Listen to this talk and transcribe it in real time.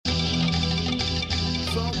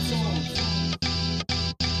Sub songs.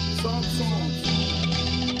 Sub songs.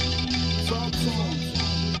 Sub songs.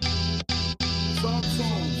 Sub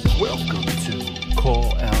songs. Welcome to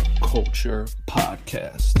Call Out Culture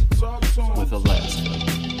Podcast Sub songs. with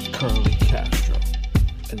Alaska, Curly Castro,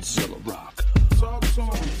 and Zilla Rock. Sub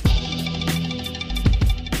songs.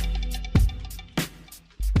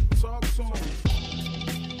 Sub songs.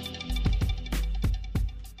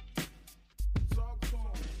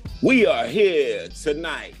 We are here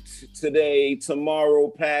tonight, today,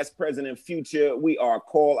 tomorrow, past, present, and future. We are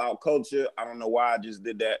Call Out Culture. I don't know why I just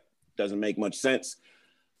did that. Doesn't make much sense.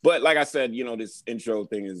 But like I said, you know, this intro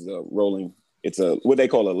thing is rolling. It's what they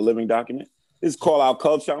call a living document. This is Call Out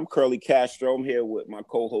Culture. I'm Curly Castro. I'm here with my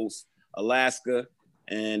co-host, Alaska.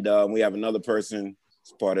 And we have another person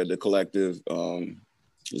as part of the collective.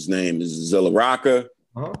 His name is Zilla Rocka.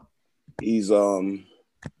 Uh-huh. He's not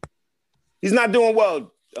doing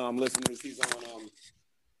well. Listeners,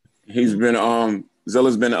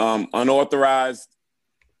 Zilla's been unauthorized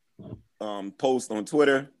posts on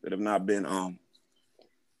Twitter that have not been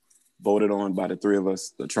voted on by the three of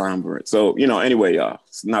us, the triumvirate. So, you know, anyway, y'all,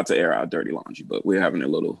 it's not to air our dirty laundry, but we're having a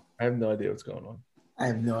little. I have no idea what's going on. I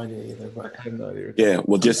have no idea either, but I have no idea. Yeah,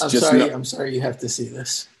 well, I'm sorry you have to see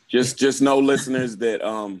this. Just know, listeners, that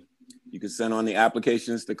you can send on the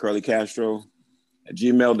applications to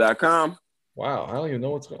curlycastro@gmail.com. Wow, I don't even know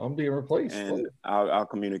what's going on. I'm being replaced. And I'll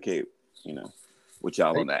communicate, you know, with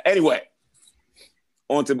y'all on that. Anyway,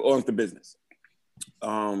 on to business.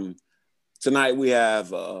 Tonight we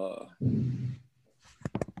have a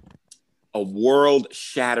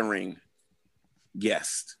world-shattering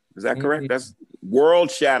guest. Is that correct? That's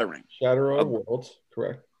world-shattering. Shatter of worlds,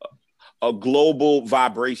 correct. A global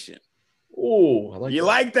vibration. Oh, I like you that.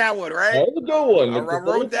 Like that one, right? That was a good one. I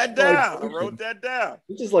wrote that down.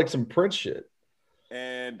 This is like some Prince shit.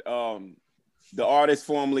 And the artist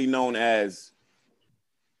formerly known as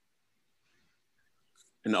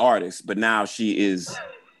an artist, but now she is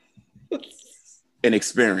an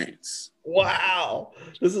experience. Wow.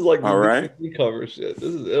 This is like all right cover shit.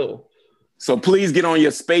 This is ill. So please get on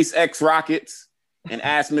your SpaceX rockets and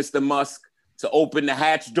ask Mr. Musk to open the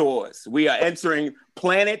hatch doors. We are entering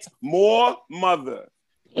planet More Mother.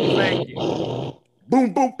 Thank you.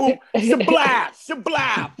 Boom, boom, boom. Shablab,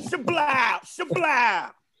 shablab, shablab,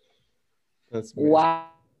 shablab. That's amazing. Wow.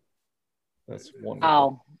 That's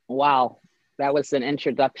wonderful. Wow. That was an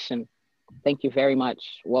introduction. Thank you very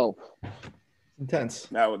much. Whoa. Intense.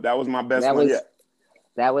 That was my best one yet.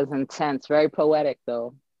 That was intense. Very poetic,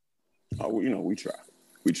 though. Oh, you know, we try.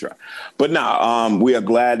 But now, we are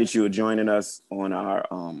glad that you are joining us on our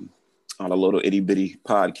on a little itty bitty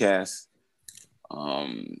podcast.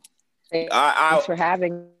 Thanks for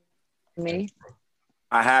having me.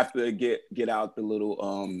 I have to get out the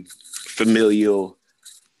little familial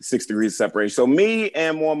 6 degrees separation. So me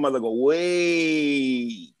and More Mother go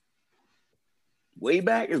way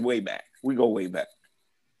back. Is way back. We go way back.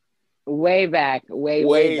 Way back.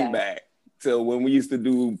 Way back. So when we used to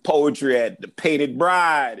do poetry at the Painted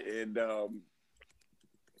Bride and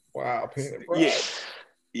wow, Painted Bride.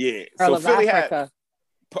 Yeah. Pearl so of Philly Africa.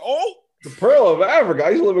 The Pearl of Africa. I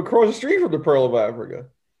used to live across the street from the Pearl of Africa.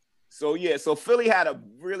 So Philly had a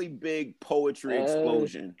really big poetry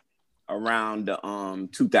explosion around the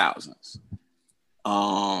 2000s.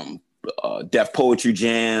 Def Poetry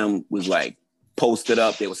Jam was like posted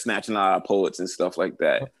up. They were snatching a lot of poets and stuff like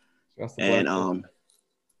that. And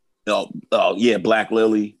Black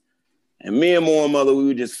Lily. And me and More Mother, we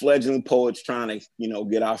were just fledgling poets trying to, you know,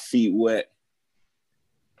 get our feet wet.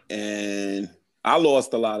 And I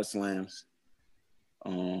lost a lot of slams. I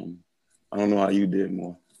don't know how you did,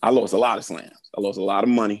 More. I lost a lot of slams. I lost a lot of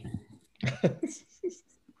money.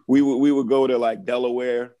 we would go to like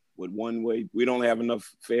Delaware with one way. We'd only have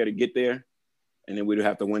enough fare to get there. And then we'd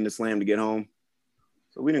have to win the slam to get home.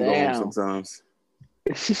 So we didn't go home sometimes.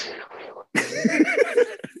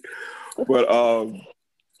 But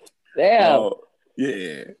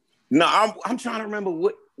yeah. No, I'm trying to remember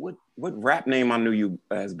what rap name I knew you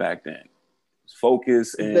as back then.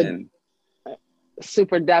 Focus and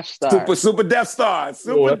Super Death Star. Super Death Star.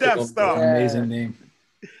 Super Death Star. Yeah. Amazing name.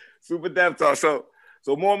 Super Death Star. So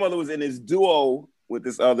More Mother was in this duo with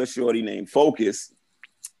this other shorty named Focus.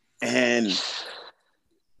 And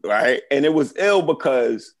it was ill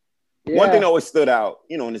because one thing that always stood out,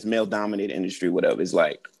 you know, in this male-dominated industry, whatever, is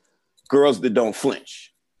like girls that don't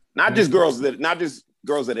flinch. Not just girls that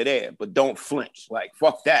are there, but don't flinch. Like,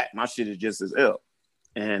 fuck that. My shit is just as ill.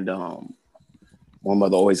 And More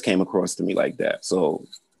Mother always came across to me like that. So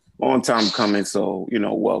long time coming. So, you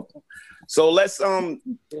know, welcome. So let's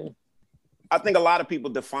I think a lot of people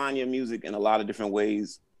define your music in a lot of different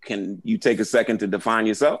ways. Can you take a second to define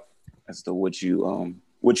yourself as to what you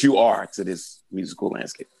are to this musical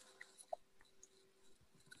landscape?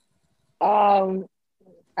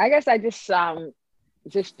 I guess I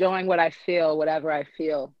just doing what I feel, whatever I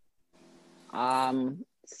feel.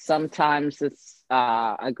 Sometimes it's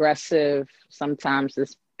aggressive, sometimes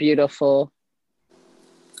it's beautiful.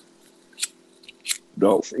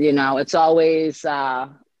 Dope. You know, it's always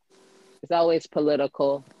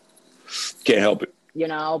political. Can't help it. You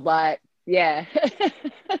know, but yeah.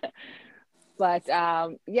 But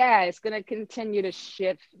yeah, it's gonna continue to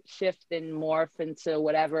shift and morph into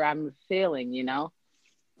whatever I'm feeling, you know.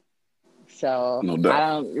 So No doubt. I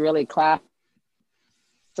don't really classify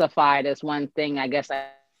it as one thing. I guess I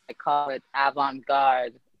call it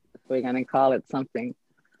avant-garde, if we're gonna call it something.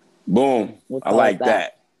 Boom. We'll I call like it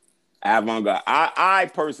that. Avant-garde. I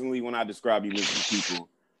personally, when I describe you to people,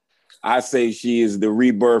 I say she is the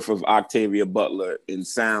rebirth of Octavia Butler in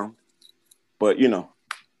sound. But you know,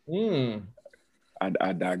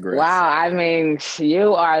 I digress. Wow, I mean,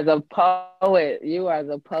 you are the poet. You are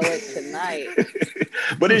the poet tonight.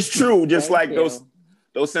 But it's true, just Thank like you.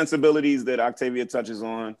 those sensibilities that Octavia touches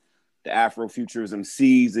on, the Afrofuturism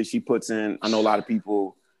seeds that she puts in. I know a lot of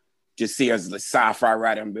people just see her as the sci-fi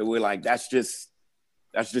writer, but we're like, that's just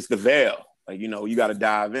the veil. Like, you know, you got to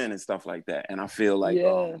dive in and stuff like that. And I feel like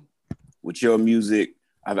with your music,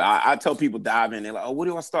 I tell people dive in. They're like, oh, where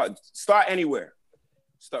do I start? Start anywhere.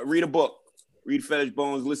 Read a book. Read Fetish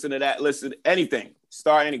Bones, listen to that, listen to anything.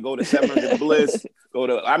 Start any, go to 700 Bliss,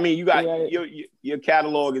 I mean, you got, your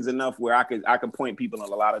catalog is enough where I could point people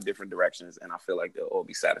in a lot of different directions and I feel like they'll all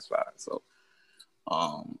be satisfied. So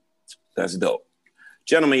that's dope.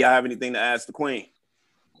 Gentlemen, y'all have anything to ask the Queen?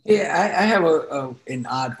 Yeah, I have an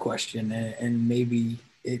odd question, and maybe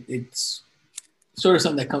it's sort of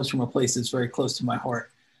something that comes from a place that's very close to my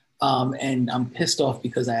heart. And I'm pissed off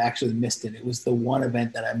because I actually missed it. It was the one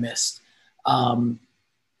event that I missed.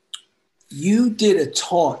 You did a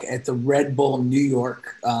talk at the Red Bull New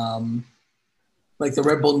York, like the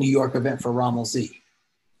Red Bull New York event for Rommel Z.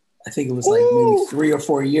 I think it was like maybe 3 or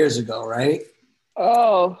 4 years ago, right?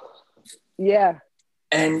 Oh, yeah.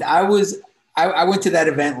 And I went to that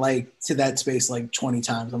event, like to that space like 20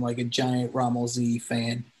 times. I'm like a giant Rommel Z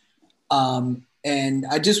fan. And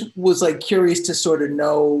I just was like curious to sort of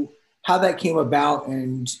know how that came about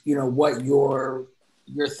and, you know, what your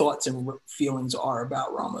thoughts and feelings are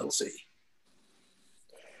about Rommel Z.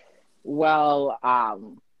 Well,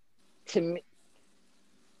 to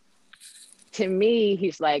me,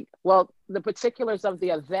 he's like, well, the particulars of the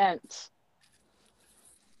event,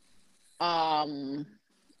 I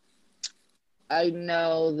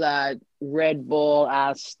know that Red Bull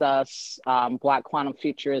asked us, Black Quantum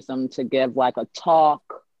Futurism, to give like a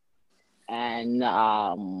talk, and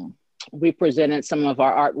we presented some of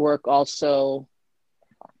our artwork also.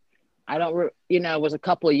 I don't, it was a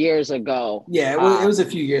couple of years ago. Yeah, it was a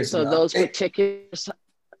few years ago. So those particulars,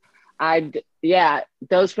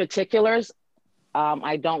 those particulars,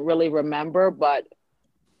 I don't really remember, but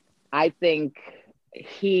I think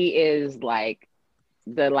he is like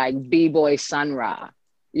the B-boy Sun Ra,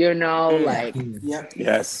 like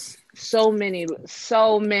yes, so many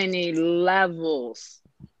levels.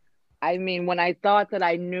 I mean, when I thought that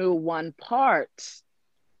I knew one part,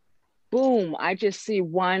 boom, I just see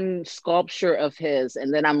one sculpture of his,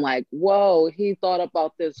 and then I'm like, whoa, he thought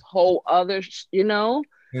about this whole other,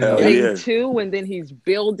 thing too. And then he's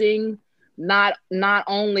building not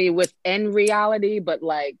only within reality, but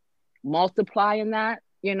like multiplying that,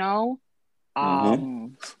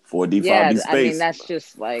 4D, 5D space. I mean, that's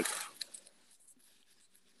just like,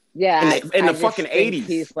 in the fucking 80s.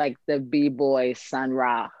 He's like the B-boy Sun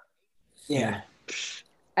Ra. Yeah.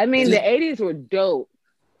 I mean, the 80s were dope.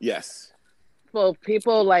 Yes. Well,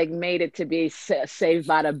 people like made it to be Saved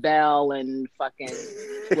by the Bell and fucking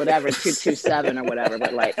whatever, 227 or whatever,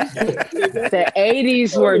 but like the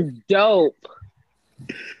 80s were dope.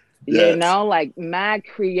 Yes. Like mad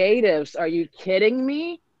creatives. Are you kidding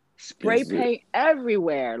me? Spray paint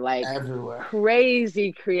everywhere, like everywhere.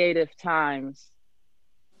 Crazy creative times.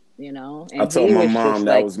 And I told my mom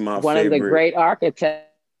that was my one favorite. of the great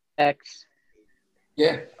architects.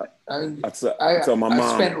 Yeah, I mean, I told my mom.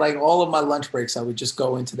 I spent like all of my lunch breaks. I would just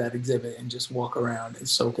go into that exhibit and just walk around and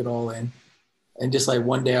soak it all in. And just like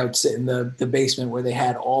one day I would sit in the basement where they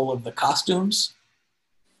had all of the costumes,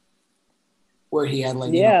 where he had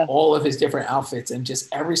like all of his different outfits, and just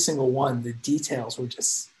every single one, the details were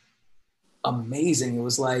just amazing. It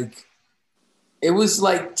was like It was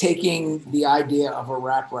like taking the idea of a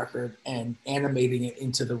rap record and animating it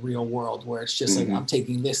into the real world, where it's just like I'm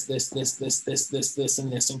taking this, and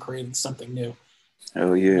this, and creating something new.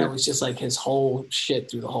 Oh yeah. And it was just like his whole shit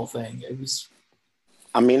through the whole thing. It was.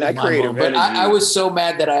 I mean, that creative but energy. I was so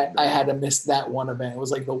mad that I had to miss that one event. It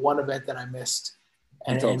was like the one event that I missed,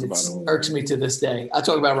 and it irks me to this day. I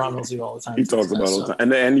talk about Ron Milsey all the time. He talks about it all the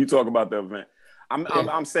time, and you talk about the event.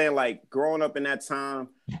 I'm saying, like, growing up in that time,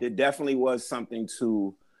 there definitely was something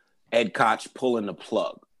to Ed Koch pulling the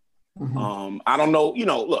plug. I don't know,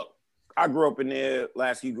 look, I grew up in there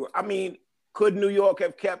last year. I mean, could New York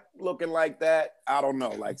have kept looking like that? I don't know.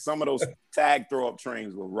 Like, some of those tag throw-up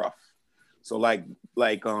trains were rough. So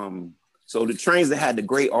so the trains that had the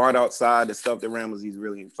great art outside, the stuff that Ramesses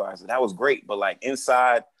really emphasized, that was great. But like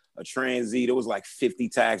inside a Trans Z, there was like 50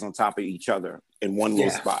 tags on top of each other in one little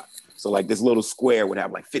spot. So like this little square would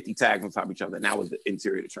have like 50 tags on top of each other, and that was the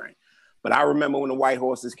interior of the train. But I remember when the White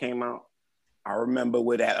Horses came out, I remember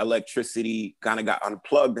where that electricity kind of got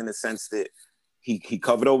unplugged in the sense that he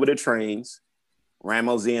covered over the trains.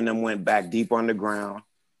 Ramesses and them went back deep underground.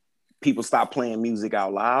 People stopped playing music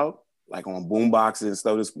out loud, like on boomboxes and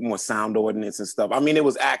stuff. There's more sound ordinance and stuff. I mean, it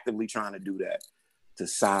was actively trying to do that to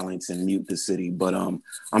silence and mute the city. But I'm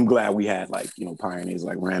glad we had like, pioneers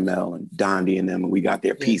like Ramel and Dondi and them, and we got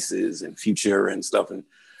their pieces and Future and stuff. And,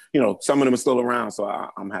 some of them are still around. So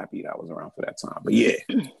I'm happy that I was around for that time. But yeah,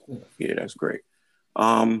 that's great.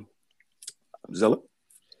 Zilla?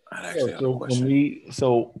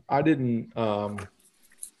 So I didn't, I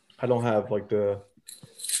don't have like the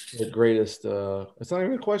greatest, it's not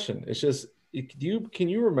even a question. It's just, can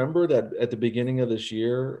you remember that at the beginning of this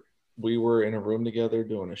year, we were in a room together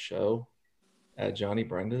doing a show at Johnny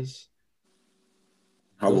Brenda's?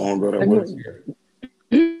 How long ago that was?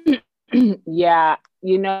 Yeah,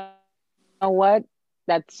 you know what?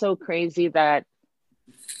 That's so crazy that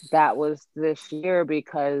was this year,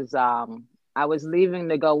 because I was leaving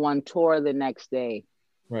to go on tour the next day.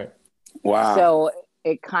 Right. Wow. So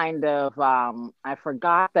it kind of, I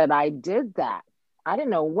forgot that I did that. I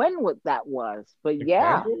didn't know when that was, but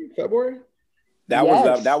yeah. February? That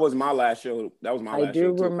was my last show. That was my last show. I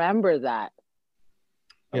do remember that.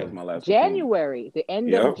 That was my last January, the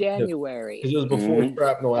end of January. It was before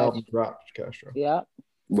Shrapnel album dropped, Castro. Yeah.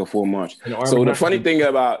 Before March. So the funny thing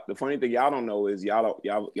y'all don't know is y'all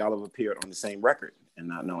have appeared on the same record and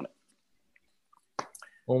not known it.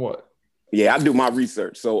 On what? Yeah, I do my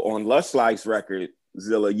research. So on Lush Life's record,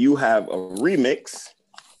 Zilla, you have a remix.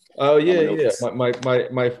 Oh yeah.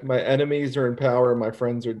 My enemies are in power, my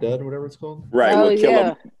friends are dead, whatever it's called.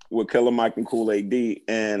 Right, with Killer Mike and Kool-Aid,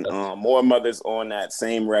 and More Mothers on that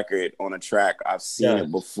same record on a track. I've seen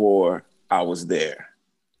it before I was there.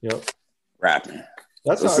 Yep. Rapping.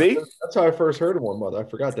 That's how I first heard of More Mother. I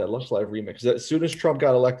forgot that Lush Life remix. As soon as Trump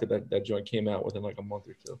got elected, that joint came out within like a month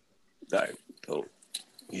or two. Right. So,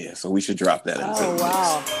 yeah, so we should drop that.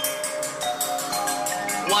 Wow.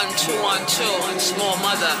 1, 2, 1, 2. Small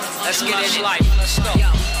Mother. Let's get it life. Let's go.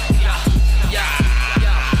 Yeah.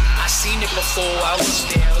 I seen it before. I was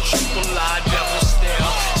there. Triple lie, devil stare.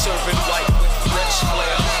 Serving white with red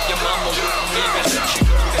flare. Your mama wouldn't even let you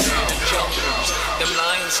go there in the jungles. Them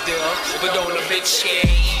lions still, but on a bit scare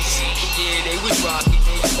easy. Yeah, they was rocking.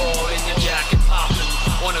 They fall in the jacket popping.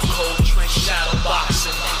 On a cold trench shadow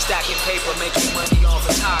boxing. Stacking paper, making money off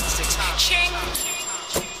of toxics. Ching!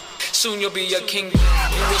 Soon you'll be a king.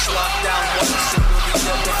 You was locked down once and you'll be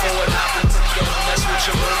dead before it happens again. That's what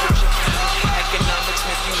you're over. Economics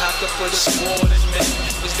make you have to put a sword in me.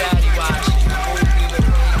 Was daddy watching? Moved me with the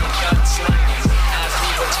gun slinging. As we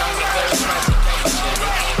return to third presentation.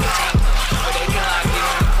 They can't contain them, but they can lock you in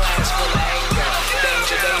a class full of anger.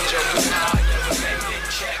 Danger, we are everything in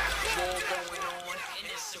check. War going on and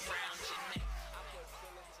it surrounds your neck.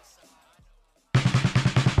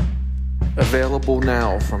 Available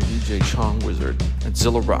now from DJ Chong Wizard and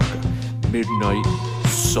Zilla Rocca, Midnight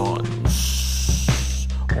Suns.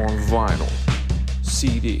 On vinyl,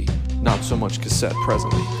 CD, not so much cassette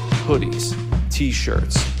presently, hoodies,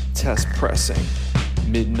 t-shirts, test pressing,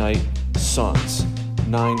 Midnight Suns,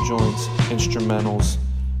 9 joints, instrumentals,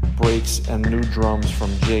 breaks and new drums from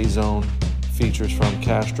J-Zone, features from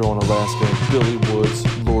Castro and Alaska, Billy Woods,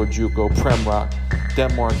 Lord Juco, Premrock,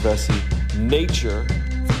 Denmark Vesey, Nature,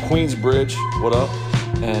 Queensbridge, what up?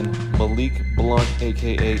 And Malik Blunt,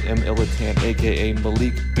 aka M. Illitant, aka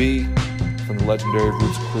Malik B, from the legendary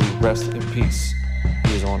Roots crew. Rest in peace.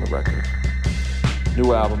 He is on the record.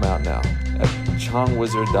 New album out now at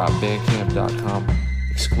chongwizard.bandcamp.com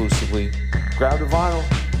exclusively. Grab the vinyl.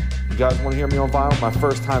 You guys want to hear me on vinyl? My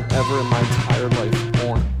first time ever in my entire life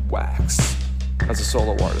on wax. as a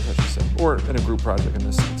solo artist, I should say, or in a group project in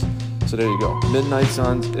this sense. So there you go. Midnight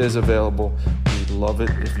Suns is available. We'd love it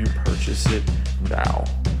if you purchase it now.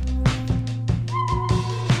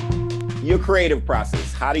 Your creative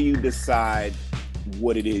process, how do you decide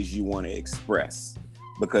what it is you want to express?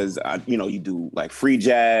 Because, you do like free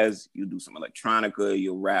jazz, you do some electronica,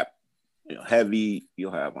 you'll rap, heavy,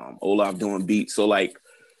 you'll have Olaf doing beats. So like,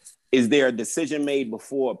 is there a decision made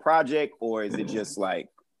before a project, or is it just like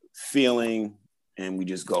feeling and we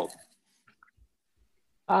just go?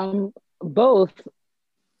 Both.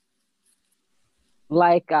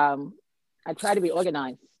 Like, I try to be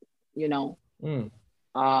organized,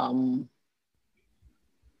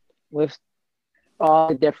 with all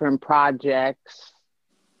the different projects,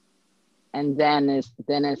 and then it's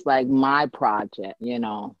like my project,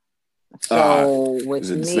 So with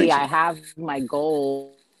me, I have my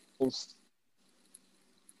goals.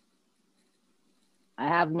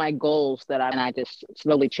 That I just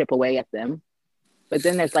slowly chip away at them. But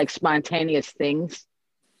then there's like spontaneous things,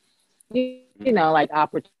 like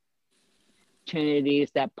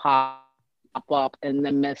opportunities that pop up in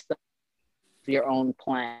the midst of your own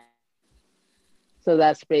plan. So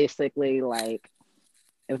that's basically like,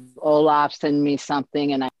 if Olaf send me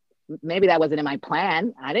something and maybe that wasn't in my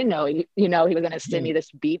plan. I didn't know, he was going to send me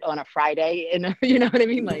this beat on a Friday, and you know what I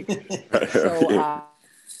mean? Like, so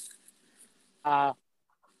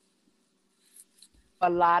a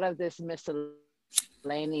lot of this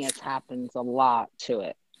miscellaneous happens a lot to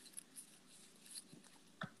it.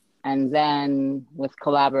 And then with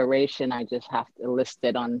collaboration, I just have to list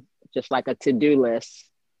it on just like a to-do list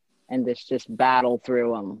and just battle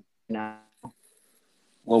through them,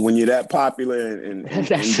 Well, when you're that popular and in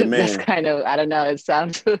demand, that's kind of, I don't know. It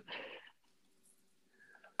sounds.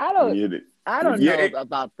 I don't know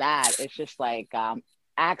about that. It's just like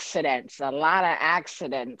accidents. A lot of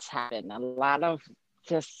accidents happen. A lot of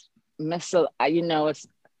just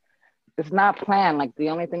it's not planned. Like the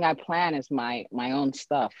only thing I plan is my own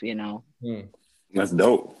stuff. That's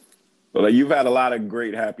dope. But like, you've had a lot of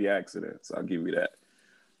great happy accidents. I'll give you that.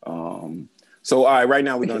 So all right, right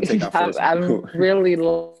now we're gonna take our first. I'm really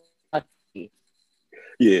lucky.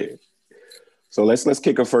 Yeah. So let's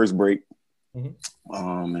kick a first break.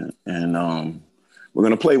 Mm-hmm. We're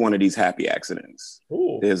gonna play one of these happy accidents.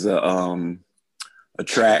 Ooh. There's a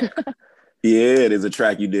track. Yeah, there's a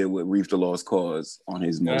track you did with Reef the Lost Cause on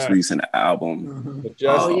his most recent album.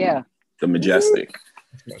 Mm-hmm. The Majestic.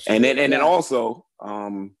 And then also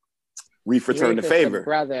Reef returned the favor.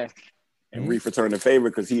 Brother. And Reef returned the favor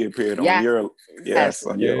because he appeared on your last.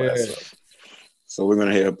 So we're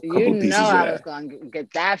gonna hear a couple pieces of that. I was gonna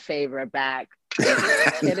get that favor back.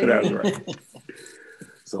 That's right.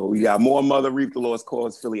 So we got more Mother, Reef the Lost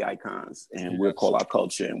Cause, Philly icons, and we'll call our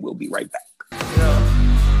culture, and we'll be right back.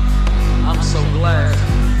 I'm so glad.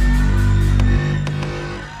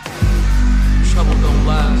 Trouble don't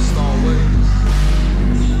last always.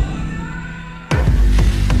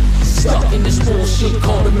 Stuck in this bullshit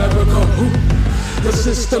called America. The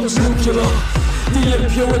system's nuclear. The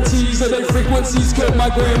impurities of their frequencies killed my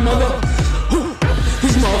grandmother.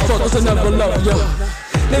 These motherfuckers will never love ya.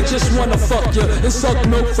 They just wanna fuck ya and suck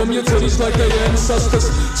milk from your titties like their ancestors.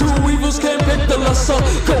 Two evils can't pick the lesser.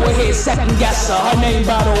 Go ahead, second guess her. Her name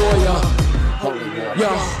by the oil. Yo,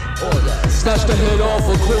 snatch the head off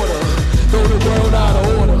a quarter. Throw the world out of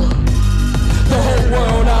order. The whole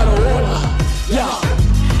world out of order. Yeah,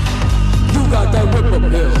 you got that whip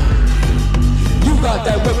appeal. You got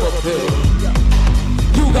that whip appeal.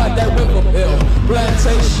 You got that whip appeal.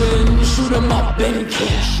 Plantation, shoot 'em up and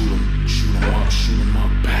kill. Shoot 'em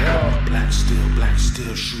up, bam. Black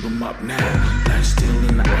steel, shoot 'em up now. Black steel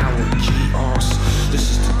in the hour, chaos.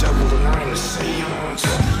 This is the devil and I'm the seance.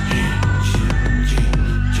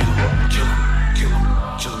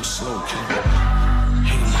 Kill 'em slow, kill 'em.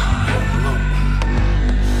 Hang 'em low.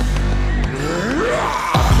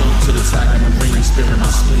 To the attack, I'm a ring, spirit my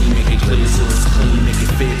spleen, make it clear till it's clean, make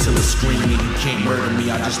it fair till it's screaming. You can't murder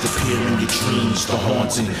me, I just appear in your dreams. The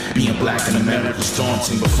haunting, being black in America's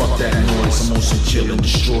daunting, but fuck that noise. I'm on some kill and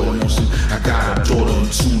destroy. I'm on some, I got a daughter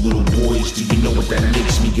and 2 little boys. Do you know what that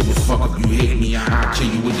makes me? Give a fuck if you hate me. I'll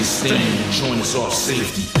kill you with your stand. Join us off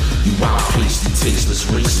safety. You wild, pasty, tasteless,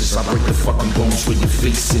 racist. I break the fucking bones where you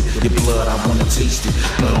face it. Your blood, I wanna taste it.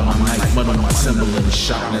 Blood on my knife, mud on my Timberland.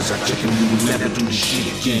 Sharpness, I check and you will never do this shit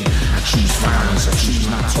again. I choose violence, I choose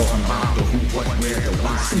not talking about the who, what, where, the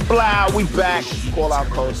why. Blah, we back. Call our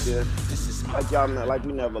culture. Like y'all know, like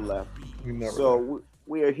we never left.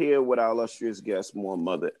 We are here with our illustrious guest, More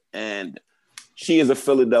Mother, and she is a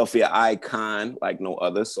Philadelphia icon like no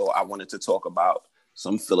other. So I wanted to talk about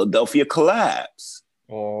some Philadelphia collabs.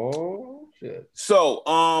 Oh, Shit. So,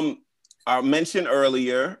 I mentioned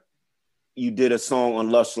earlier you did a song on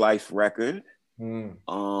Lush Life record. Mm.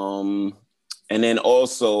 And then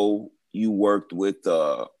also you worked with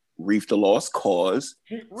Reef the Lost Cause,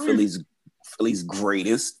 Philly's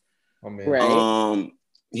greatest. Oh man. Right.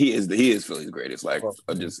 He is Philly's greatest. Like,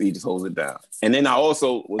 he just holds it down. And then I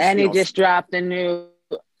also was, And he just dropped a new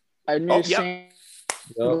yep.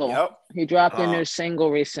 single. Yep. He dropped a new single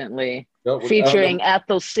recently, Yep, featuring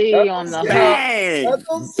Ethel C on the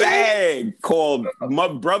hook. Bang called My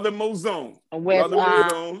Brother Mozone. With Brother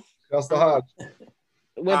Mozone. That's the Hodge.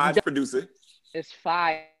 with Hodge producer. It's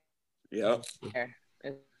fire. Yep.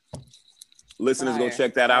 It's Listeners, go fire.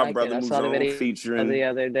 check that I out. like Brother it. I saw the video Mozone the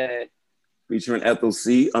other day. featuring Ethel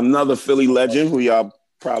C. Another Philly legend who y'all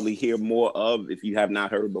probably hear more of if you have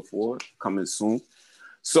not heard before, coming soon.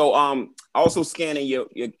 So also scanning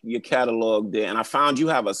your catalog there, and I found you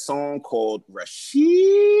have a song called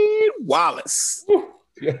Rasheed Wallace.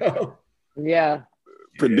 Yeah.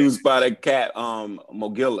 Produced by the cat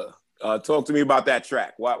Mogilla. Talk to me about that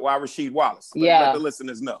track. Why Rasheed Wallace? Let the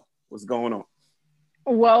listeners know what's going on.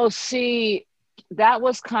 Well, see, that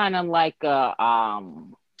was kind of like a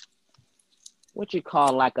what you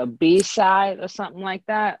call like a B-side or something like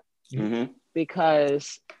that. Mm-hmm.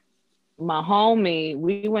 Because my homie,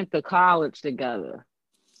 we went to college together,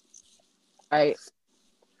 right?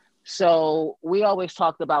 So we always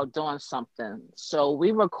talked about doing something. So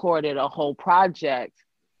we recorded a whole project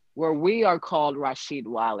where we are called Rasheed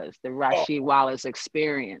Wallace, the Rasheed Wallace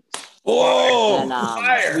Experience. Oh,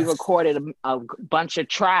 and we recorded a bunch of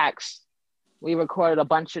tracks.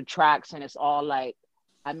 And it's all like,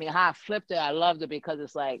 I mean, how I flipped it, I loved it because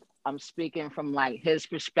it's like I'm speaking from like his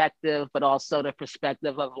perspective, but also the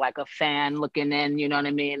perspective of like a fan looking in, you know what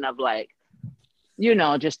I mean? Of like, you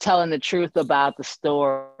know, just telling the truth about the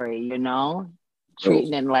story, you know,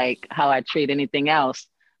 treating it like how I treat anything else.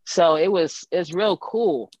 So it's real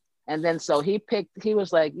cool. And then so he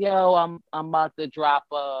was like, yo, I'm about to drop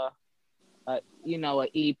a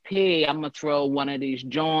EP. I'm gonna throw one of these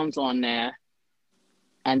Jones on there.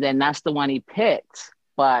 And then that's the one he picked.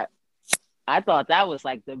 But I thought that was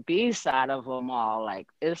like the B side of them all. Like,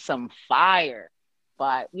 it's some fire.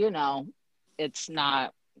 But, you know, it's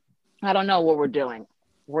not, I don't know what we're doing.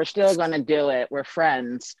 We're still going to do it. We're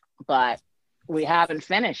friends, but we haven't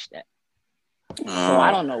finished it. So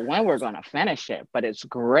I don't know when we're going to finish it, but it's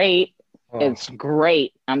great. It's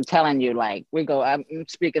great. I'm telling you, like, I'm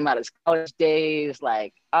speaking about his college days.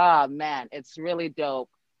 Like, oh, man, it's really dope.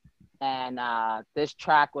 And this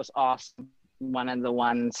track was awesome. One of the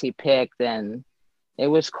ones he picked, and it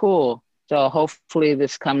was cool. So hopefully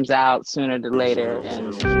this comes out sooner than later.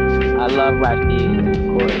 And I love Rasheed, of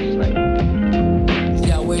course. Like,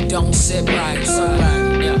 yeah, we don't sit right.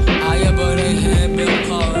 Yeah, I am but a hand bill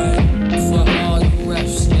call right. For all you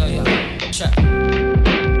refs, yeah, check.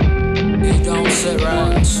 We don't sit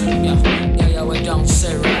right. Yeah, we don't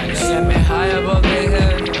sit right. Yeah, me high above their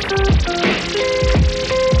head.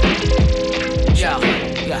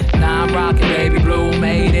 Now I'm rocking, baby blue,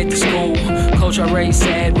 made it to school. Coach already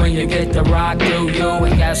said when you get the rock, do you?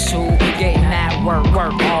 And guess who? Getting that work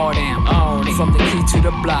all damn. From the key to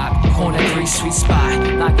the block, corner 3 sweet spot.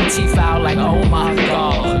 Knock your teeth out like, oh my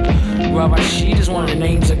God. Well, Rasheed is one of the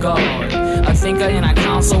names of God. A thinker and a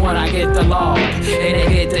counsel when I get the law. And they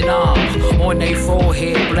hit the knob on their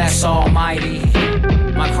forehead, bless Almighty.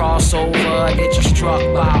 My crossover, I get you struck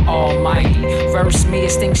by Almighty. Verse me,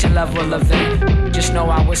 extinction level event. Just know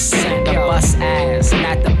I was sent to bust ass, and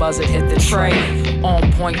at the buzzer hit the tray.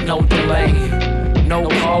 On point, no delay. No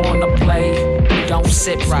call on the play. Don't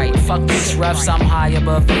sit right. Fuck these refs, I'm high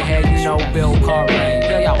above your head. You know Bill Cartwright.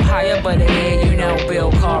 Yo, high above the head. You know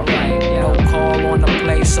Bill Cartwright. No call on the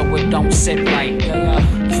play, so it don't sit right.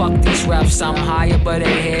 Fuck these refs, I'm high above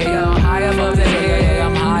their head. Yo, high above their head.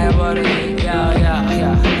 I'm high above their head.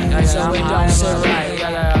 Yeah. So it don't sit right.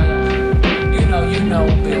 You know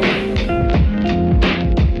Bill.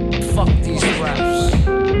 Fuck these refs.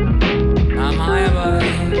 I'm high above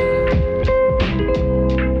their head.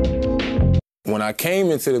 When I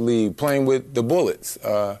came into the league playing with the Bullets,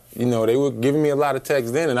 they were giving me a lot of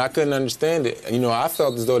texts then, and I couldn't understand it. I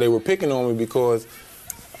felt as though they were picking on me because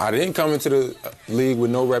I didn't come into the league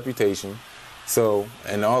with no reputation. So,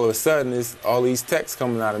 and all of a sudden, it's all these texts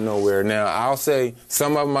coming out of nowhere. Now, I'll say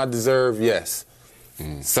some of them I deserve, yes.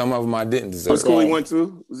 Some of them I didn't deserve. What school he went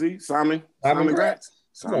to, Z? Simon Gratz?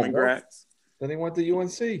 Simon Gratz. Then he went to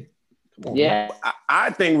UNC. Come on, yeah.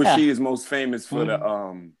 I think Rasheed is most famous for the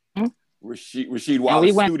Rasheed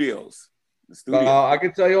Wallace Studios. The studio. I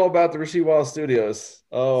can tell you all about the Rasheed Wallace Studios.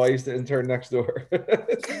 Oh, I used to intern next door.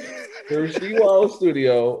 The Rasheed Wallace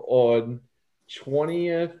Studio on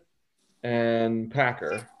 20th and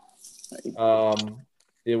Packer.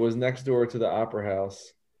 It was next door to the Opera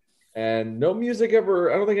House. And no music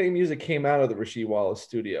ever, I don't think any music came out of the Rasheed Wallace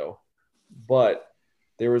studio. But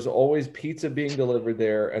there was always pizza being delivered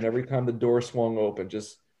there. And every time the door swung open,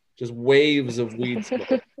 just waves of weed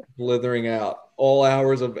smoke blithering out all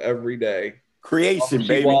hours of every day. Creation, Rasheed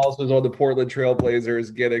baby. Wallace was on the Portland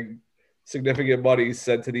Trailblazers getting significant money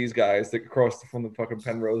sent to these guys that crossed from the fucking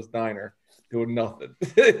Penrose Diner doing nothing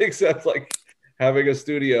except like having a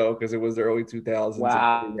studio because it was the early 2000s.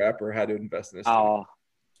 Wow. And every rapper had to invest in a studio. Oh,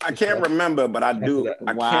 I can't remember, but I do. I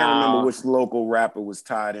can't Wow. remember which local rapper was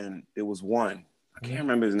tied in. It was one. I can't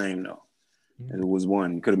remember his name though. It was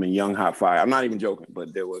one. Could have been Young Hot Fire. I'm not even joking,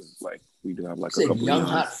 but there was like we do have like Say a couple Young youngs.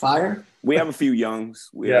 Hot Fire? We have a few youngs.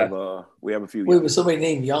 We Yeah. have a few. Wait, youngs. was somebody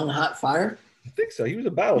named Young Hot Fire? I think so. He was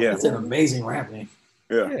a battle. Yeah. That's an amazing rap name.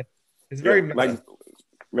 Yeah. It's very Yeah, like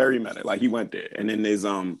very meta. Like he went there, and then there's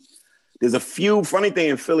a few funny thing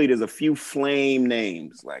in Philly. There's a few flame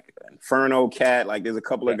names like Inferno Cat. Like there's a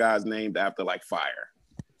couple of guys named after like fire.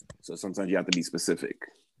 So sometimes you have to be specific.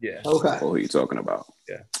 yeah. Okay. Who you're talking about?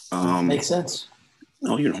 Yeah. Makes sense.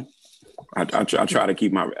 No, you know, I try to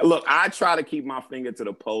keep I try to keep my finger to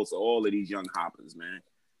the pulse of all of these young hoppers, man.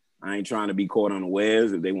 I ain't trying to be caught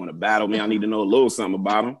unawares. If they want to battle me, I need to know a little something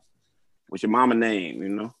about them. What's your mama name? You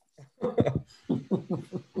know.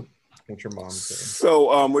 What's your mom's name?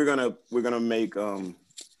 So we're gonna make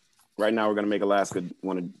right now we're gonna make Alaska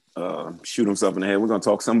want to shoot himself in the head. We're gonna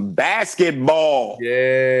talk some basketball.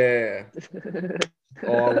 Yeah.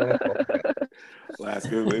 Oh, I wanna talk about that.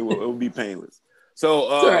 Alaska, it will be painless. So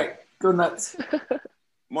It's all right. Go nuts.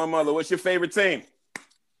 my mother, what's your favorite team?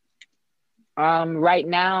 right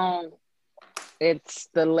now, it's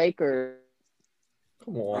the Lakers.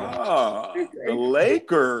 Come on. The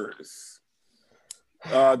Lakers.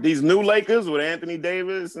 These new Lakers with Anthony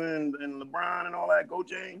Davis and LeBron and all that. Go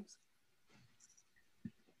James.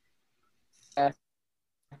 Yeah.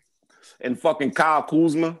 And fucking Kyle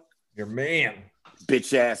Kuzma, Your man.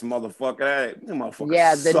 bitch ass motherfucker. That motherfucker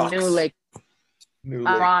Yeah, the sucks. new Lakers. New I'm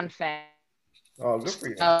a Lake. Ron fan. Oh, good for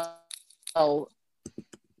you. Oh,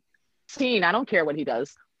 teen. I don't care what he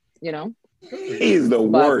does. You know, He's the but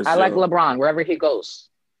worst. I like yo. LeBron wherever he goes.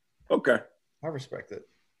 Okay. I respect it.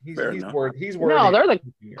 He's Fair enough. worthy. He's No, worthy. there's a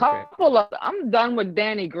You're a fan. couple of. I'm done with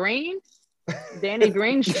Danny Green. Danny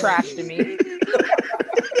Green's trash to me.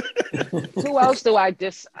 Who else do I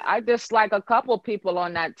dislike a couple people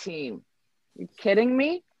on that team. You kidding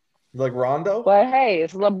me? Like Rondo? But hey,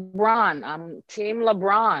 it's LeBron. I'm team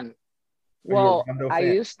LeBron. you a Well, Rondo I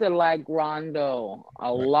fan? used to like Rondo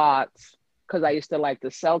a lot because I used to like the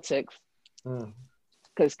Celtics Mm.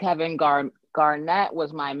 because Kevin Garnett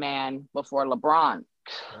was my man before LeBron.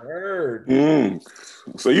 Word.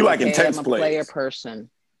 So you like Okay, intense I'm a player players. person.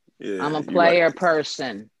 Yeah, I'm a you player like-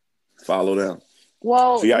 person. Follow them.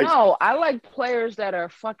 Well, See, no, I like players that are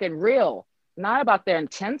fucking real, not about their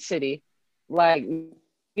intensity. Like,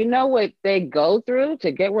 you know what they go through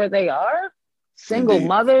to get where they are? Single Indeed.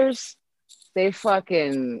 mothers, they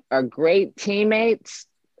fucking are great teammates.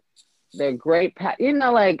 They're great. You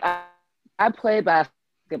know, like, I play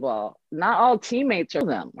basketball. Not all teammates are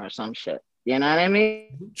them or some shit. You know what I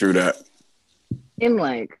mean? True that.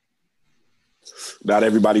 Like, Not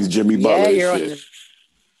everybody's Jimmy Butler. yeah, and you're on shit.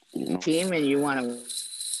 the You know? team and you want to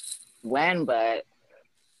win, but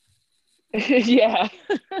yeah,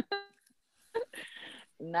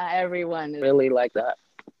 not everyone is really like that.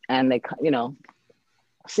 And they, you know,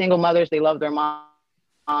 single mothers, they love their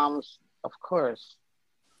moms, of course.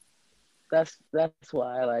 That's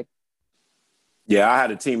why I like Yeah, I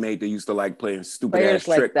had a teammate that used to like playing stupid players ass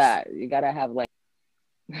like tricks. that. You gotta have like.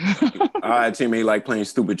 I had a teammate like playing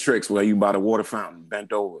stupid tricks where you by the water fountain,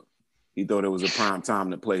 bent over. He thought it was a prime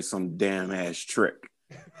time to play some damn ass trick.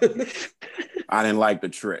 I didn't like the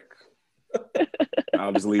trick.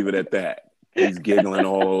 I'll just leave it at that. He's giggling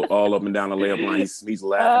all up and down the layup line. He's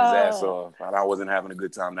laughing his ass off. And I wasn't having a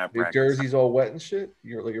good time that Your practice. jersey's all wet and shit?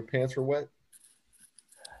 Your pants were wet?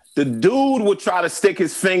 The dude would try to stick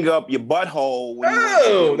his finger up your butthole. When you went to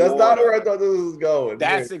No, get that's not water. where I thought this was going.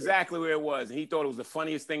 That's Yeah. exactly where it was. And he thought it was the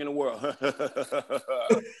funniest thing in the world.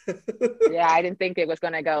 Yeah, I didn't think it was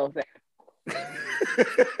gonna go there.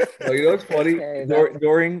 Oh, you know what's funny? Okay,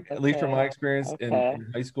 During at least from my experience in okay.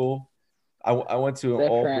 high school, I went to an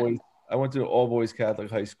all Different. boys. I went to an all boys Catholic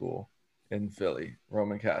high school in Philly,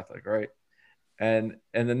 Roman Catholic, right? And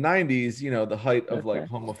in the '90s, you know, the height of like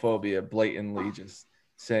homophobia, blatantly just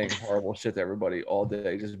saying horrible shit to everybody all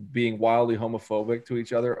day, just being wildly homophobic to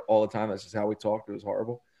each other all the time. That's just how we talked. It was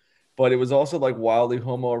horrible. But it was also like wildly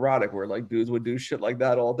homoerotic, where like dudes would do shit like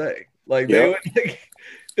that all day. Like Yep.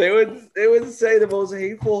 they would say the most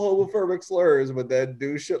hateful homophobic slurs, but then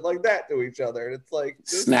do shit like that to each other. And it's like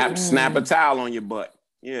this Snap a towel on your butt.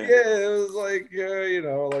 Yeah. Yeah, it was like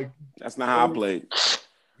like That's not how I played.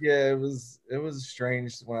 yeah, it was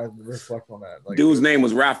strange when I reflect on that. Like Dude's name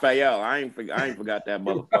was Raphael. I ain't forgot that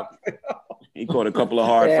motherfucker. He caught a couple of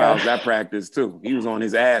hard fouls that practice too. He was on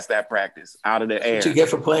his ass that practice, out of the air. What you get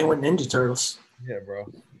for playing with Ninja Turtles? Yeah,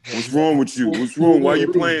 bro. What's wrong with you? What's wrong? Why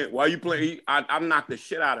you playing? I knocked the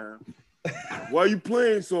shit out of him. Why you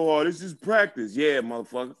playing so hard? This is practice. Yeah,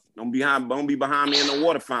 motherfucker. Don't be behind me in the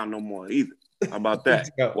water fountain no more either. How about that?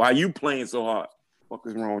 Why you playing so hard? What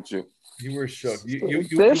is wrong with you? You were shook.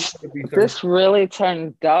 This really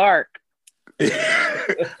turned dark.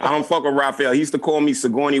 I don't fuck with Raphael. He used to call me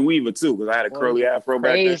Sigourney Weaver too, because I had a curly afro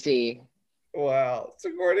back then. Crazy. Wow,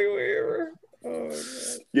 Sigourney Weaver. Oh, man.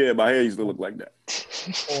 Yeah, my hair used to look like that.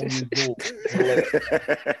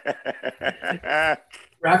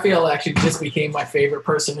 Raphael actually just became my favorite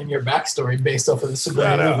person in your backstory based off of the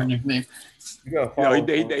Sigourney Weaver nickname.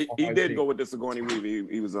 He did go with the Sigourney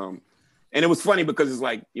Weaver. He was and it was funny because it's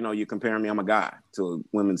like, you're comparing me, I'm a guy, to a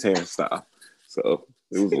women's hairstyle. So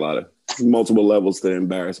it was a lot of multiple levels to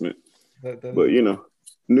embarrassment. But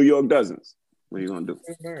New York doesn't. What are you gonna do?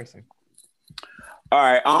 Embarrassing. All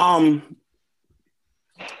right.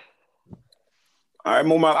 All right,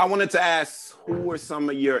 Moma, I wanted to ask, who were some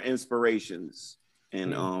of your inspirations?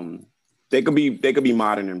 And they could be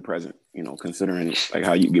modern and present, considering like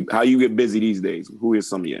how you get busy these days. Who is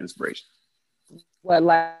some of your inspirations? What,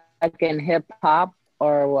 like in hip hop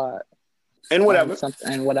or what? And whatever.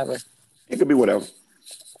 And whatever. It could be whatever.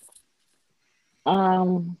 I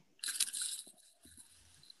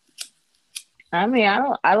mean,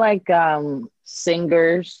 I like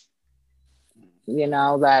singers,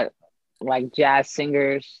 that like jazz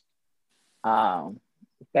singers,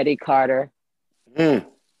 Betty Carter.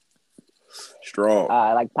 Strong.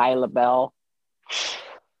 Like Tyler Bell.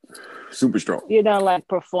 Super strong. Like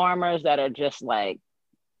performers that are just like,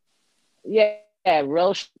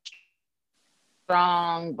 real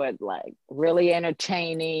strong, but like really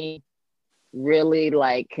entertaining, really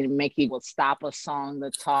like can make you stop a song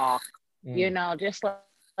to talk, just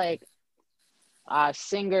like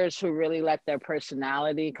singers who really let their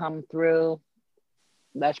personality come through.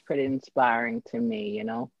 That's pretty inspiring to me,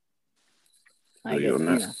 I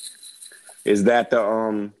guess, Is that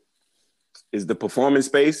is the performance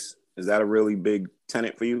space, is that a really big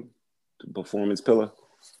tenet for you? The performance pillar?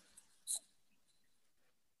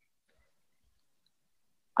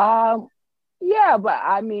 Yeah, but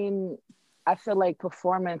I mean, I feel like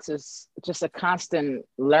performance is just a constant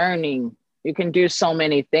learning. You can do so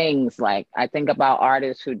many things. Like I think about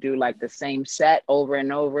artists who do like the same set over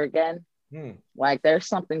and over again. Like there's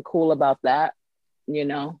something cool about that,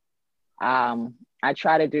 I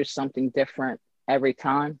try to do something different every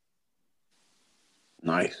time.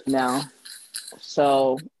 Nice.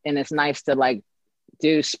 So, and it's nice to like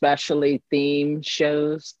do specially themed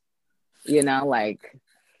shows, like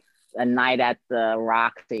a night at the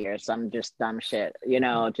Roxy or some just dumb shit,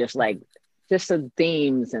 just some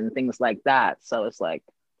themes and things like that. So it's like,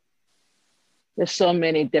 there's so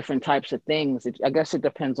many different types of things. I guess it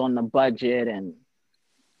depends on the budget and,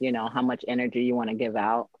 how much energy you want to give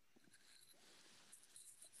out.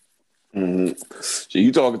 Mm-hmm. So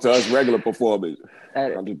you talking to us regular performers.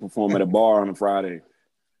 I just perform at a bar on a Friday.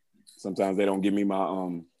 Sometimes they don't give me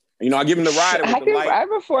my I give them the rider with the light. I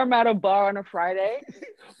perform at a bar on a Friday.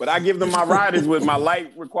 But I give them my riders with my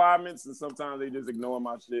light requirements, and sometimes they just ignore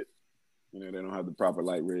my shit. They don't have the proper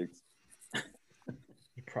light rigs.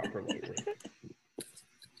 Proper light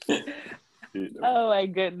rigs. Oh my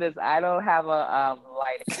goodness, I don't have a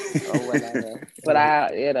light or whatever. But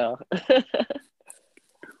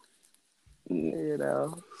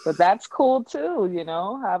but that's cool too,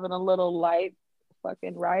 having a little light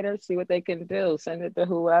fucking writer, see what they can do, send it to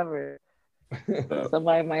whoever.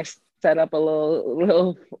 Somebody might set up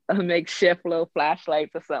a makeshift little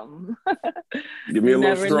flashlight or something. Give me a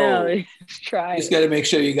little strobe. Try. Just got to make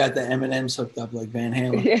sure you got the M&Ms hooked up like Van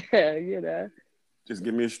Halen. Yeah, Just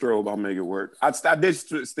give me a strobe, I'll make it work. I did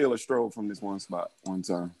steal a strobe from this one spot one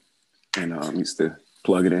time, and used to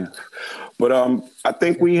plug it in. But I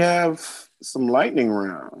think we have some lightning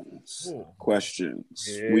rounds questions.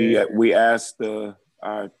 Yeah. We asked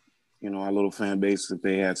our little fan base if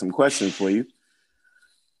they had some questions for you,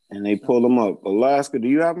 and they pulled them up. Alaska, do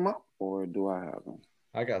you have them up, or do I have them?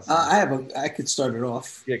 I got some. I could start it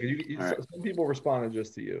off. Yeah, because some people responded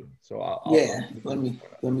just to you. So let me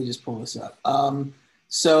just pull this up.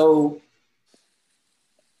 So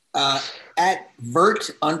at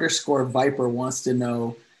Vert_Viper wants to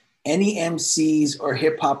know, any MCs or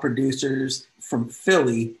hip hop producers from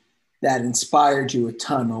Philly that inspired you a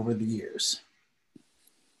ton over the years?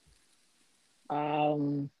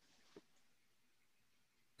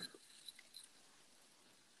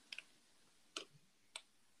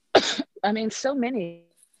 I mean, so many.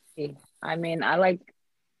 I mean, I like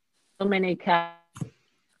so many cats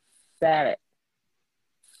that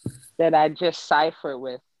I just cipher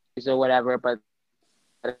with or whatever, but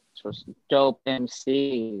it was dope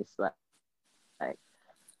MCs, like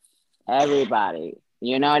everybody.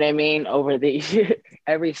 You know what I mean? Over the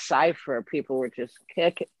every cipher, people were just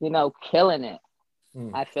killing it.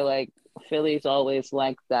 I feel like Philly's always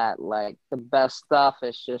like that. Like the best stuff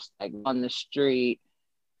is just like on the street,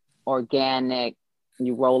 organic.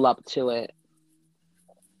 You roll up to it.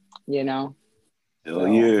 You know? Hell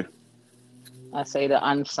yeah. I say the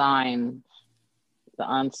unsigned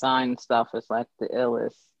stuff is like the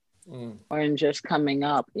illest. Or in just coming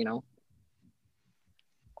up, you know.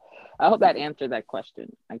 I hope that answered that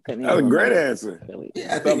question. I couldn't. That was a great answer. Yeah, I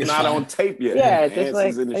Stuff think it's not fine. on tape yet. Yeah, just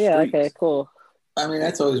like in the yeah. streets. Okay, cool. I mean,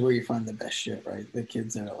 that's always where you find the best shit, right? The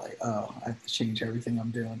kids that are like, oh, I have to change everything I'm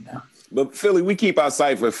doing now. But Philly, we keep our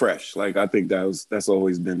cipher fresh. Like I think that's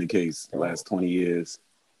always been the case the last 20 years.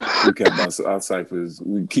 We kept our ciphers.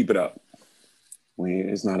 We keep it up.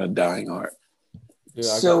 It's not a dying art. Dude,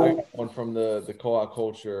 I got one from the Co-op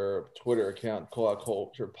Culture Twitter account, Co-op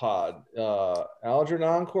Culture Pod.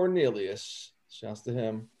 Algernon Cornelius, shouts to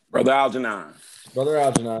him. Brother Algernon.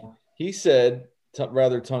 He said,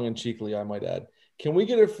 rather tongue-in-cheekly, I might add, can we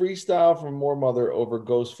get a freestyle from More Mother over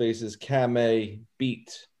Ghostface's Kame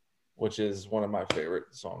beat, which is one of my favorite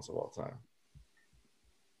songs of all time?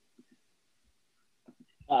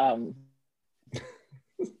 I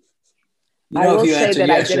will say that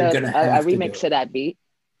I did a remix of that beat.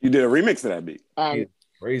 You did a remix of that beat?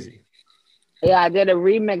 Crazy. Yeah, I did a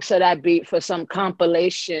remix of that beat for some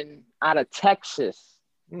compilation out of Texas.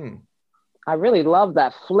 I really love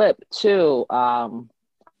that flip too.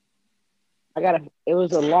 It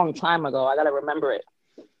was a long time ago. I gotta remember it.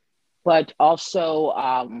 But also,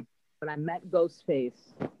 when I met Ghostface,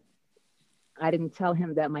 I didn't tell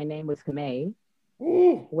him that my name was Kame,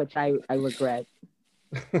 which I regret.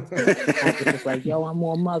 I was just like, yo, I'm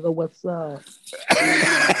More Mother, what's up? So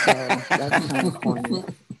that's kind of corny.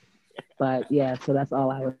 But yeah, so that's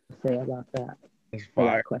all I would say about that. That's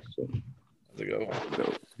fire. That question. That's a good one.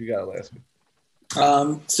 You got to ask me.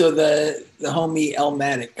 So the homie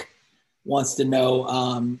Elmatic wants to know,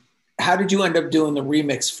 how did you end up doing the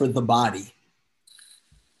remix for The Body?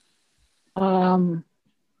 I'm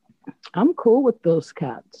cool with those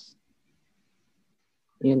cats.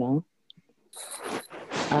 You know?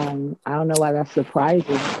 I don't know why that's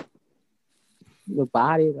surprising. The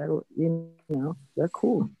Body, they're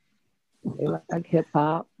cool. They like hip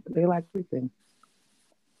hop. They like everything.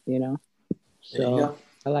 You know? So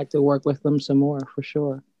I like to work with them some more for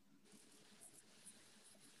sure.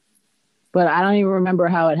 But I don't even remember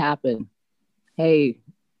how it happened. Hey,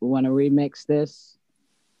 we want to remix this?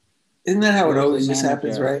 Isn't that how it always just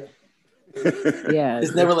happens, right? Yeah.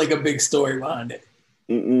 It's never like a big story behind it.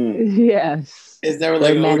 Yes. It's never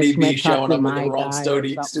like ODB showing up in the wrong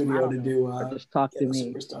studio to do just talk to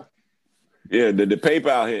me. Superstar. Yeah, the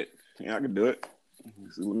PayPal hit. Yeah, I can do it.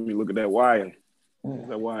 So let me look at that wire. What's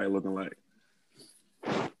that wire looking like?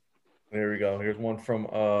 There we go. Here's one from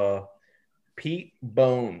Pete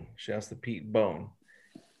Bone. Shouts to Pete Bone.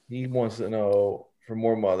 He wants to know from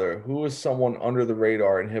More Mother, who is someone under the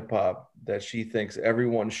radar in hip hop that she thinks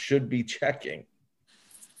everyone should be checking?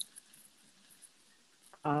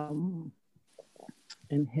 In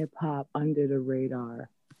hip hop, under the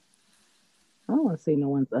radar. I don't want to say no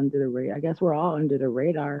one's under the radar. I guess we're all under the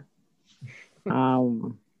radar.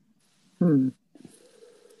 In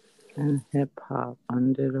hip hop,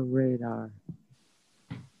 under the radar.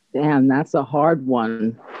 Damn, that's a hard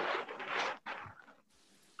one.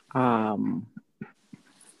 I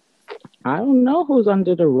don't know who's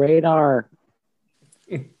under the radar.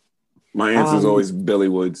 My answer is always Billy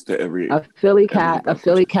Woods to every a Philly cat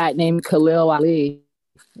named Khalil Ali.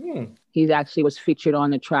 He actually was featured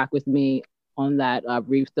on the track with me on that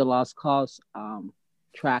Reef the Lost Cause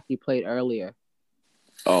track you played earlier.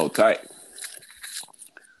 Oh, tight.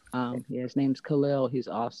 Yeah, his name's Khalil. He's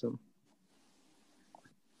awesome.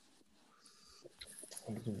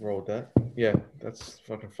 Roll with that. Yeah, that's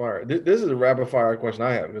fucking fire. This is a rapid fire question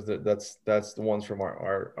I have because that's the ones from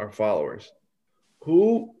our followers.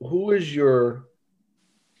 Who is your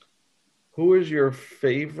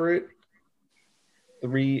favorite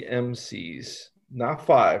 3 MCs? Not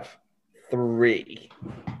 5, 3.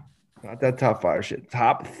 Not that top 5 shit.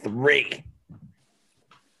 Top 3.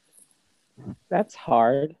 That's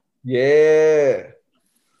hard. Yeah.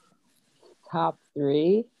 Top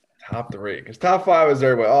 3. Top 3. Because top 5 is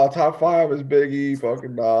everybody. Oh, top 5 is Biggie,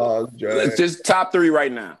 fucking Nas, Jay. It's just top 3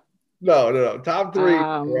 right now. No. Top 3.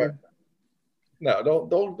 Um, No,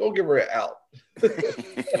 don't give her an out.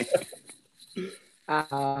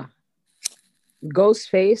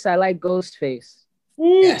 Ghostface. I like Ghostface.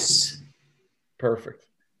 Yes. Perfect.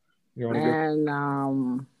 You want to go?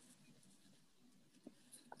 And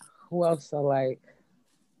who else I like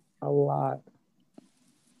a lot?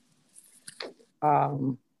 I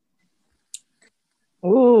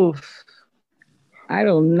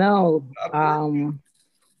don't know.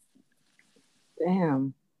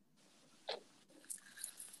 Damn.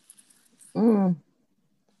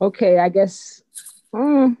 Okay, I guess.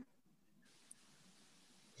 This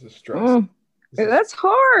is stress. That's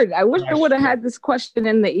hard. I wish I would have had this question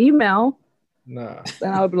in the email. Nah.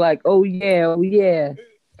 Then I would be like, oh yeah.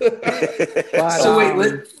 But, So wait,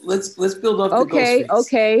 let's build up. Okay.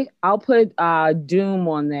 I'll put Doom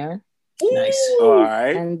on there. Nice. All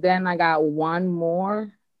right. And then I got one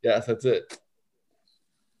more. Yes, that's it.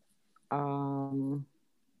 Damn.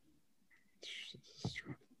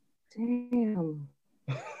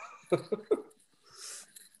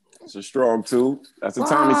 It's a strong 2. That's a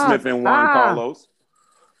Tommy Smith and Juan Carlos.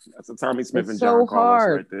 That's a Tommy Smith and John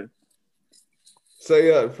Carlos right there.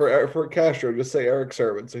 Say for Castro, just say Eric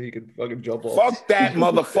Sermon so he can fucking jump off. Fuck that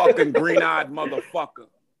motherfucking green-eyed motherfucker.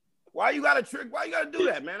 Why you gotta do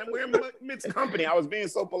that, man? We're in midst company. I was being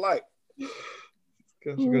so polite.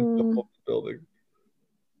 Castro gonna jump off the building.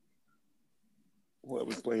 What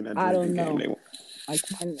was playing that I don't drinking know. game?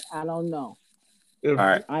 I don't know. All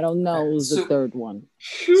right. I don't know who's the third one.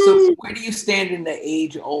 So where do you stand in the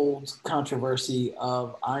age-old controversy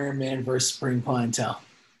of Iron Man versus Supreme Clientele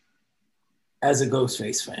as a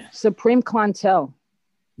Ghostface fan? Supreme Clientele.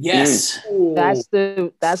 Yes. That's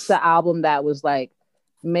the album that was like,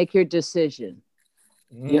 make your decision.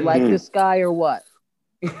 You like this guy or what?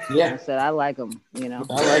 Yeah. I said, I like him, you know.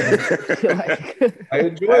 I like it. I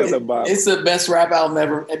enjoy it. It's the best rap album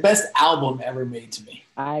ever made to me.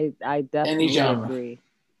 I definitely genre. agree.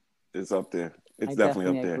 It's up there. It's I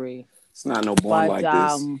definitely up there. agree. It's not no Born Like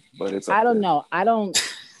This, but it's up I don't there. know.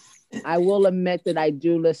 I will admit that I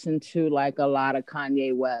do listen to like a lot of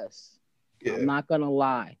Kanye West. Yeah. I'm not gonna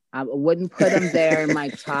lie. I wouldn't put him there in my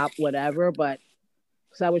top whatever, but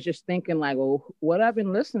because I was just thinking like, well, what I've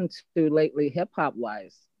been listening to lately, hip hop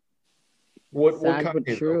wise. What Sad but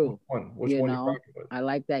Kanye, true. Which one you rocking with? I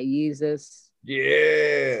like that Yeezus.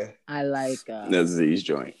 Yeah. I like That's Z's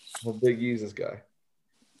joint. I'm a big Yeezus guy.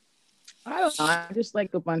 I don't know. I just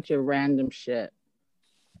like a bunch of random shit.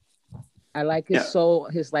 I like his soul,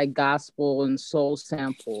 his like gospel and soul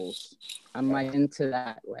samples. I'm like into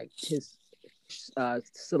that, like his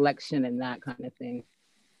selection and that kind of thing.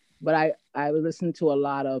 But I would listen to a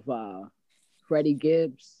lot of Freddie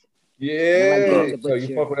Gibbs. Yeah. So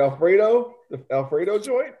you fuck with Alfredo? The Alfredo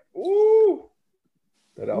joint? Ooh.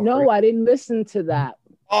 No, I didn't listen to that.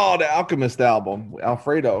 Oh, the Alchemist album,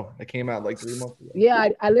 Alfredo. That came out like 3 months ago. Yeah,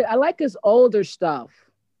 I like his older stuff.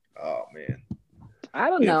 Oh man. I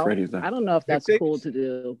don't know. I don't know if that's cool to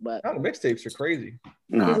do, but the mixtapes are crazy.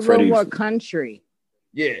 Nah, he's a little more country.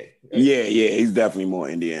 Yeah. He's definitely more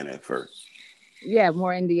Indiana at first. Yeah,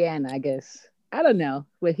 more Indiana, I guess. I don't know,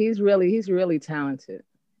 but he's really talented.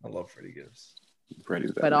 I love Freddie Gibbs.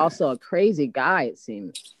 But also a crazy guy, it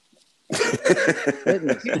seems.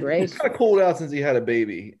 Goodness gracious. He's kind of cooled out since he had a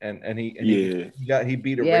baby, and he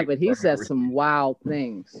beat a yeah, but he says some wild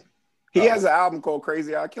things. He has an album called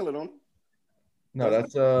Crazy Eye Killer, don't he? No,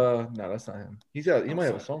 that's not him. He might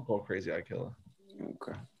have a song called Crazy Eye Killer.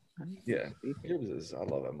 Okay. Yeah, I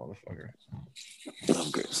love that motherfucker.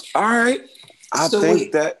 Okay. All right. I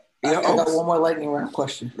got one more lightning round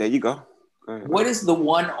question. There you go. What is the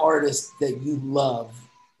one artist that you love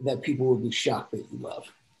that people would be shocked that you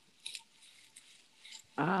love?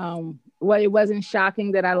 Well, it wasn't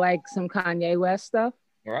shocking that I like some Kanye West stuff.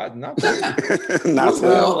 All right, not we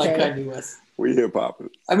all like Kanye West. We hip hop.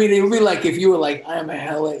 I mean, it would be like if you were like, I'm a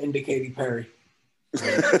hella into Katy Perry.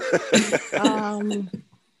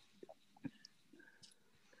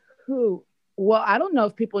 Who? Well, I don't know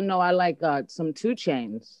if people know I like some 2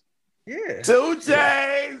 Chainz. Yeah. 2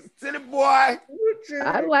 Chainz, to the boy.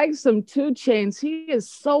 I like some 2 Chainz. He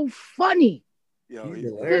is so funny. Yo,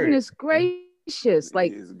 goodness gracious,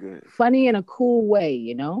 like funny in a cool way,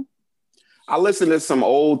 you know. I listen to some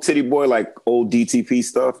old Titty Boy, like old DTP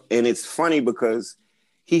stuff, and it's funny because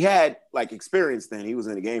he had like experience then. He was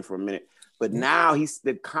in the game for a minute, but now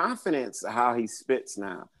the confidence of how he spits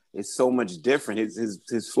now is so much different.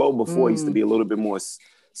 His flow before used to be a little bit more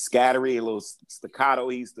scattery, a little staccato.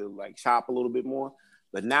 He used to like chop a little bit more.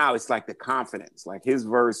 But now it's like the confidence. Like his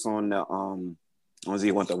verse on the was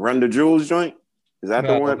he want the Run the Jewels joint? Is that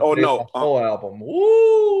the one? Oh no, whole album.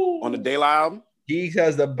 Woo! On the De La album. He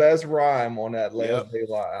has the best rhyme on that last De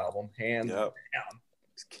La album, hands down.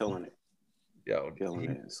 He's killing it. Yo,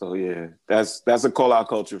 killing it. So yeah, that's a call out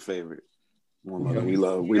culture favorite. We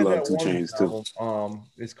love 2 Chainz too.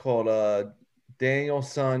 It's called Daniel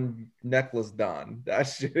Son Necklace Don. That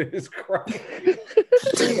shit is crazy.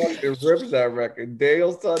 It rips that record.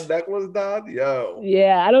 Daniel Son Necklace Don, yo.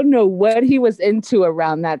 Yeah, I don't know what he was into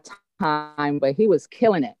around that time, but he was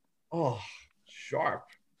killing it. Oh, sharp.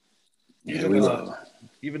 Yeah, we love.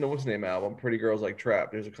 Even the what's name album, Pretty Girls Like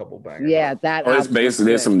Trap. There's a couple bangers. Yeah, that. It's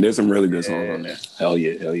basically there's some really good songs on there. Hell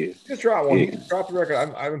yeah. Just drop one. Yeah. Drop the record.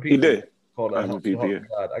 Ivan P. He did. Called Ivan P. I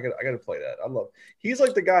gotta play that. I love. He's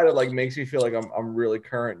like the guy that like makes me feel like I'm really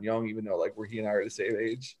current and young, even though like he and I are the same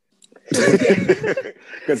age.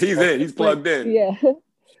 Because he's plugged in. Yeah,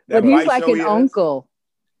 but he's like an uncle.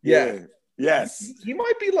 Yeah. Yes. He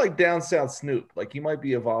might be like down south Snoop. Like he might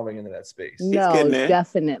be evolving into that space. No,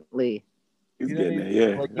 definitely. He's getting there.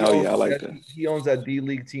 Yeah. Like, I like that. He owns that D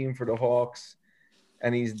League team for the Hawks,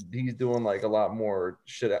 and he's doing like a lot more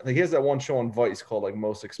shit. Like he has that one show on Vice called like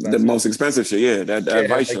Most Expensive. The Most Expensive shit. Yeah, that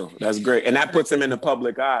Vice show. That's great, and that puts him in the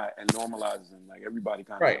public eye and normalizes him. Like everybody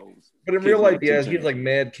kind of knows. But in real life, he's like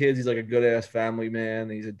mad kids. He's like a good ass family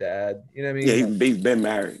man. He's a dad. You know what I mean? Yeah, he's been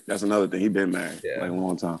married. That's another thing. He's been married like a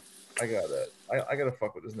long time. I got that. I gotta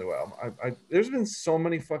fuck with this new album. There's been so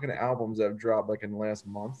many fucking albums that have dropped like in the last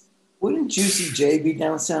month. Wouldn't Juicy J be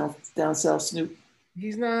down south Snoop?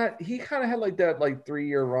 He's not. He kind of had like that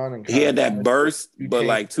 3-year run, and he had that burst, but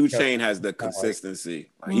like 2 Chainz has the consistency.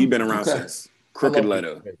 Like he been around since Crooked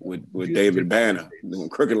Letter with David Banner doing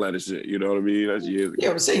Crooked Letter shit. You know what I mean? That's years ago. Yeah,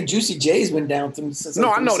 I'm saying Juicy J's been down since.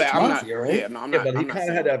 No, I know that. I'm not. Right? Yeah, no, I'm not. But he kind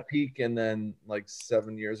of had that peak, and then like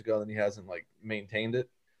 7 years ago, then he hasn't like maintained it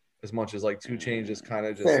as much as like 2 Chainz just kind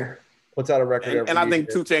of puts out a record every and I think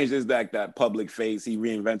year. 2 Chainz is that public face. He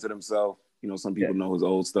reinvented himself. You know, some people know his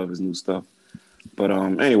old stuff, his new stuff. But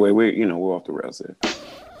anyway, we're off the rails here.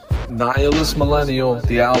 Nihilist Millennial,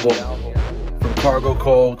 the album from Cargo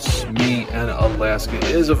Codes, me, and Alaska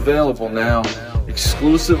is available now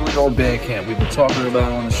exclusively on Bandcamp. We've been talking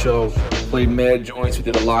about it on the show, played mad joints, we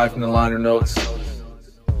did a live from the liner notes.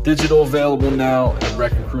 Digital available now at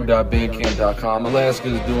recordcrew.bandcamp.com. Alaska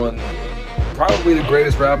is doing probably the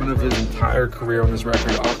greatest rapping of his entire career on this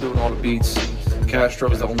record. I'm doing all the beats. Castro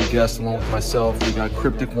is the only guest along with myself. We got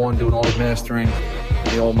Cryptic One doing all the mastering.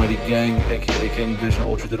 The Almighty Gang, aka Vision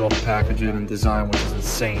Ultra, did all the packaging and design, which is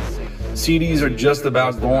insane. CDs are just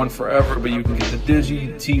about gone forever, but you can get the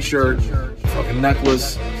digi, t-shirt, fucking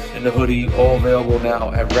necklace, and the hoodie all available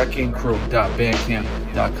now at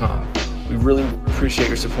wreckingcrew.bandcamp.com. We really appreciate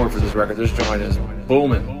your support for this record. This joint is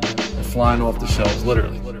booming and flying off the shelves,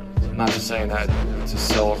 literally. I'm not just saying that to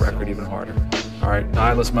sell a record even harder. All right,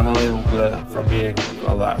 Nihilist Millennial from me,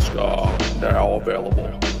 Alaska. They're all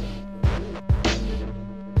available.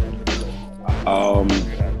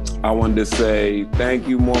 I wanted to say thank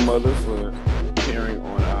you, More Mother, for appearing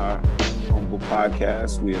on our humble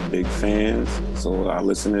podcast. We are big fans, so our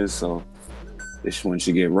listeners. So this one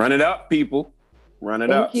should get run it up, people. Run it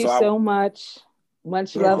up. Thank you so much.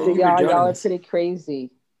 Much love to y'all. Y'all are pretty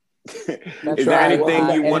crazy. Is there anything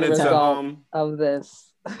you wanted to of this?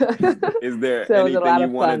 Is there so anything you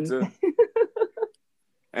wanted to?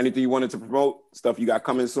 Anything you wanted to promote? Stuff you got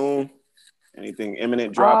coming soon? Anything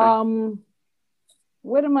imminent dropping?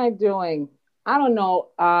 What am I doing? I don't know.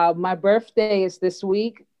 My birthday is this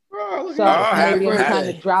week. So maybe I'm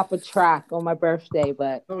trying to drop a track on my birthday,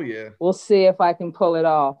 but we'll see if I can pull it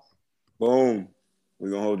off. Boom. We're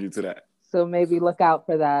going to hold you to that. So maybe look out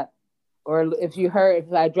for that. Or if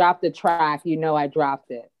I dropped the track, you know I dropped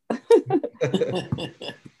it.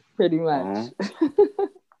 Pretty much.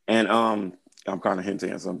 And I'm kind of hinting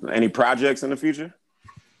at something. Any projects in the future?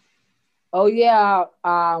 Oh, yeah.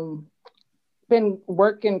 Been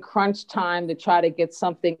working crunch time to try to get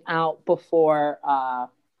something out before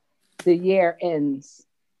the year ends.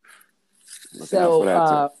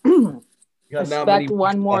 So expect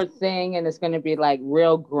one more thing, and it's going to be like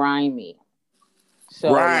real grimy.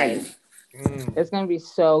 So it's going to be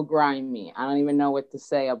so grimy. I don't even know what to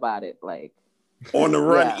say about it. Like on the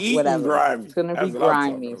run, eating grimy. It's going to be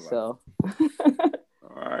grimy. So all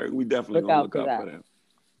right, we definitely going to look out for that.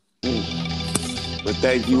 But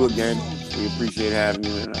thank you again. We appreciate having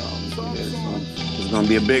you. And it's going to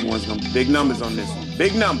be a big one. It's going to be big numbers on this one.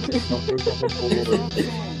 Big numbers.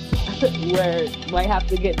 Where might have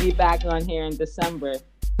to get me back on here in December.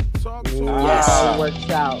 Talk songs. Yes. It works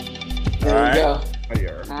out. There All we go.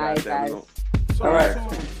 Here, All right, guys. All right.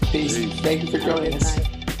 songs. Peace. Thank you for joining us.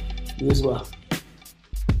 You as well.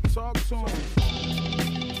 Talk songs.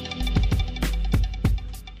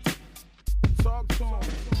 Talk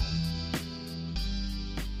songs.